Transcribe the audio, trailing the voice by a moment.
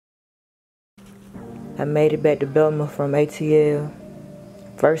I made it back to Bessemer from ATL.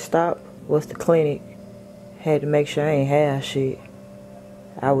 First stop was the clinic. Had to make sure I ain't have shit.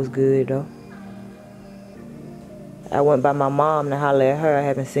 I was good though. I went by my mom to holler at her. I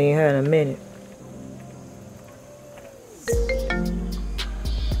haven't seen her in a minute.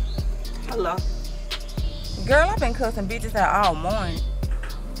 Hello. Girl, I've been cussing bitches out all morning.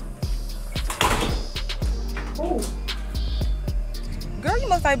 Ooh. Girl, you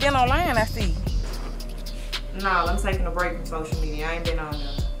must have been online, I see. Nah, I'm taking a break from social media. I ain't been on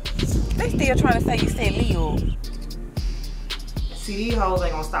there. They still trying to say you said Leo. See, these hoes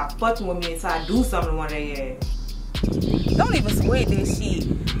ain't gonna stop fucking with me until I do something to one of their ass. Don't even sweat this shit.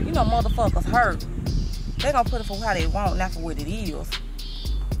 You know motherfuckers hurt. They gonna put it for how they want, not for what it is.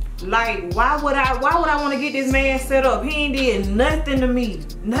 Like, why would I want to get this man set up? He ain't did nothing to me.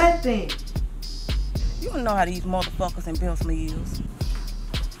 Nothing. You don't know how these motherfuckers in Bessemer is.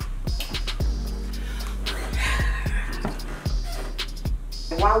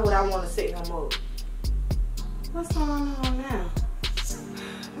 Why would I want to set him up? What's going on now?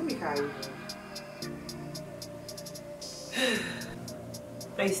 Let me call you.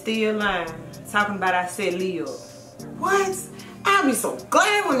 They still lying. Talking about I set Leo. What? I'll be so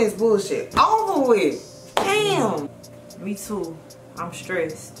glad when this bullshit over with. Damn. Me too. I'm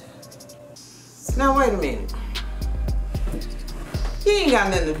stressed. Now wait a minute. You ain't got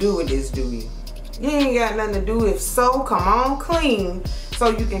nothing to do with this, do you? You ain't got nothing to do. If so, come on clean so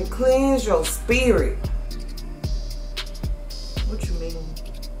you can cleanse your spirit. What you mean?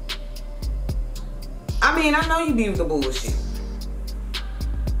 I mean, I know you be with the bullshit.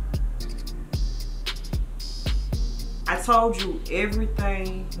 I told you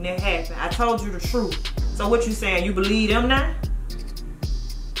everything that happened. I told you the truth. So what you saying? You believe them now?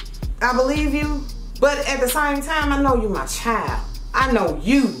 I believe you, but at the same time, I know you my child. I know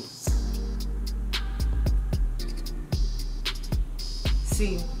you.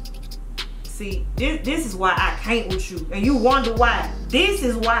 See, this is why I can't with you. And you wonder why. This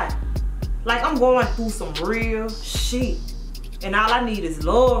is why. Like, I'm going through some real shit. And all I need is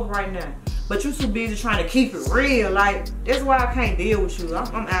love right now. But you too busy trying to keep it real. Like, that's why I can't deal with you.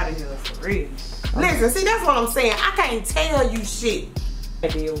 I'm out of here for real. Listen, see, that's what I'm saying. I can't tell you shit. I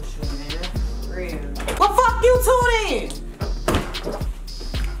deal with you, man. For real. Well, fuck you too then.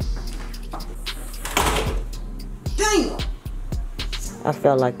 Damn. I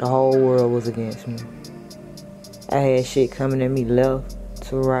felt like the whole world was against me. I had shit coming at me left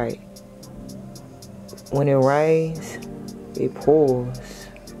to right. When it rains, it pours.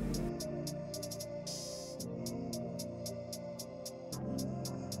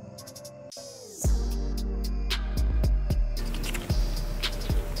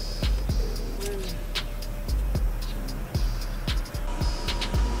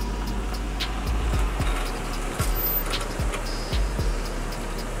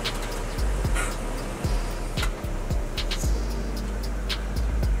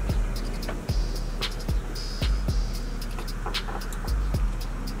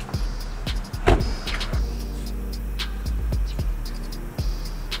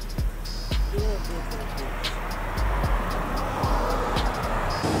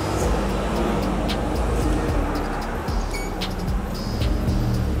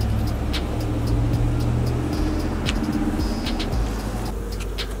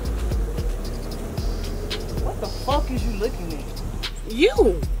 What the fuck is you looking at?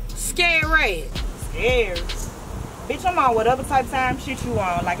 You scared red. Scared? Bitch, I'm on whatever type of time shit you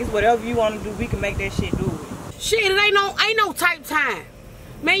on. Like, it's whatever you want to do, we can make that shit do it. Shit, it ain't no type time.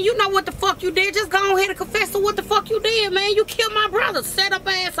 Man, you know what the fuck you did. Just go ahead and confess to what the fuck you did, man. You killed my brother. Set up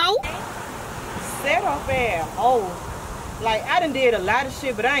asshole. Set up asshole. Like, I done did a lot of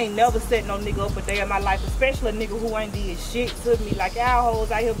shit, but I ain't never set no nigga up a day in my life, especially a nigga who ain't did shit to me. Like, y'all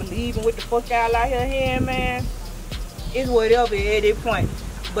hoes out here believing what the fuck y'all out here hearing, man. It's whatever at this point.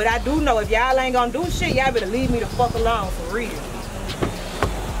 But I do know if y'all ain't gonna do shit, y'all better leave me the fuck alone for real.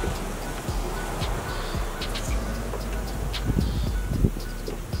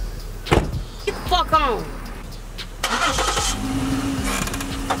 Get the fuck on.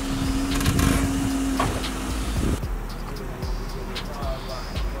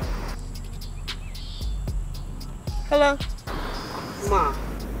 Hello? Mom,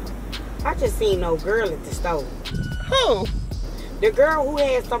 I just seen no girl at the store. Who? The girl who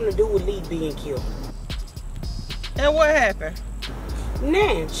had something to do with Lee being killed. And what happened?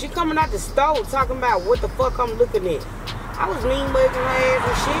 Nah, she coming out the store talking about what the fuck I'm looking at. I was mean mugging her ass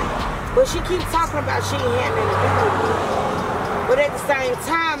and shit, but she keeps talking about she ain't had nothing to do with me. But at the same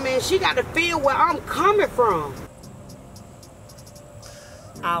time, man, she got to feel where I'm coming from.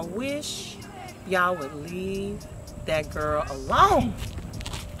 I wish y'all would leave that girl alone.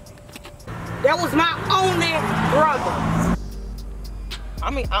 That was my only brother. I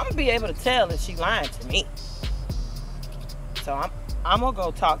mean, I'm gonna be able to tell if she lying to me. So I'm gonna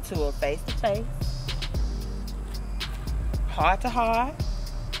go talk to her face to face, heart to heart,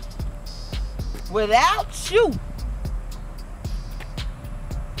 without you.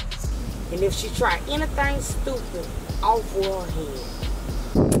 And if she try anything stupid, off with her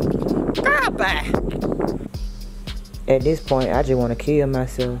head. Girl, bye. At this point, I just want to kill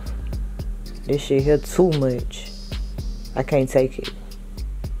myself. This shit here too much. I can't take it.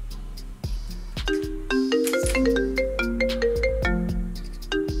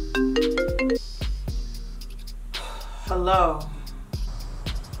 Hello.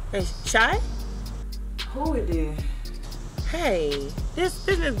 Hey, Shy? Who it is? Hey, this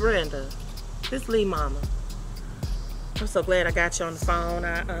is Brenda. This Lee Mama. I'm so glad I got you on the phone.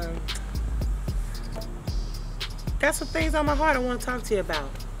 I got some things on my heart I want to talk to you about.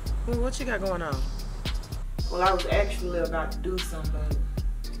 Well, what you got going on? Well, I was actually about to do something, but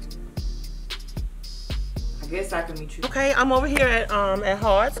I guess I can meet you. Okay, I'm over here at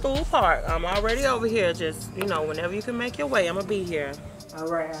Hard School Park. I'm already over here. Just, you know, whenever you can make your way, I'm gonna be here. All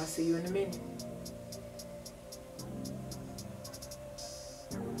right, I'll see you in a minute.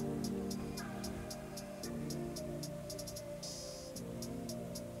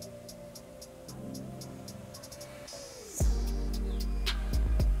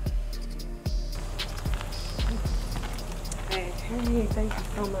 Hey, thank you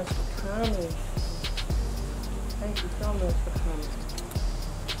so much for coming. Thank you so much for coming.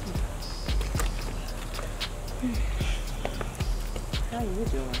 How you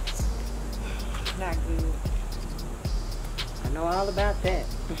doing? Not good. I know all about that.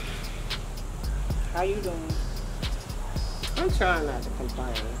 How you doing? I'm trying not to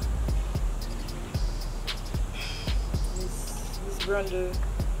complain. Miss Brenda,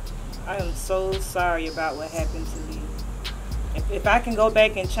 I am so sorry about what happened to me. If I can go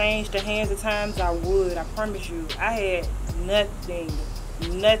back and change the hands of times, I would. I promise you. I had nothing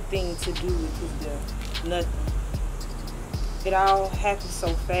to do with his death. Nothing. It all happened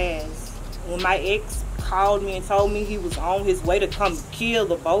so fast. When my ex called me and told me he was on his way to come kill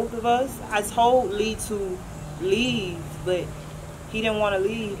the both of us, I told Lee to leave, but he didn't want to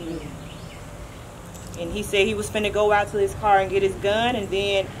leave me. And he said he was finna go out to his car and get his gun, and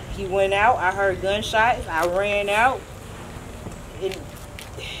then he went out. I heard gunshots. I ran out.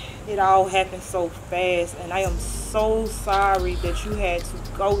 It all happened so fast, and I am so sorry that you had to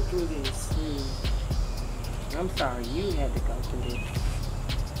go through this. I'm sorry you had to go through this.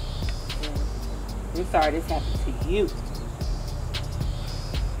 I'm sorry this happened to you.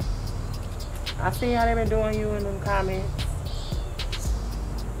 I see how they've been doing you in them comments.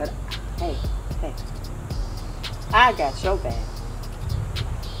 But hey, I got your back.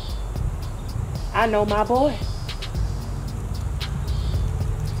 I know my boy.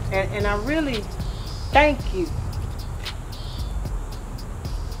 And I really thank you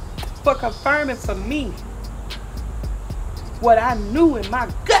for confirming for me what I knew in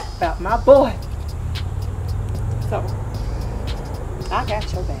my gut about my boy. So, I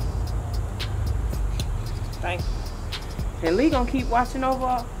got your back. Thank you. And Lee gonna keep watching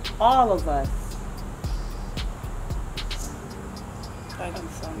over all of us. Thank you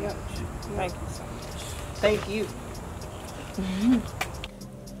so much. Thank you so much. Thank you.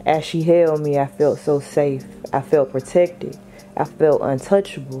 As she held me, I felt so safe. I felt protected. I felt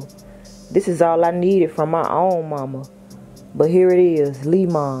untouchable. This is all I needed from my own mama. But here it is, Lee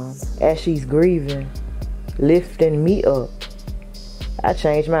Mom, as she's grieving, lifting me up. I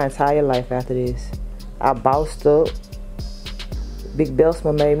changed my entire life after this. I bossed up. Big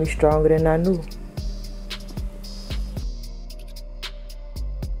Bessemer made me stronger than I knew.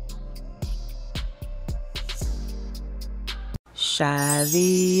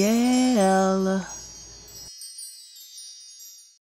 Xavier.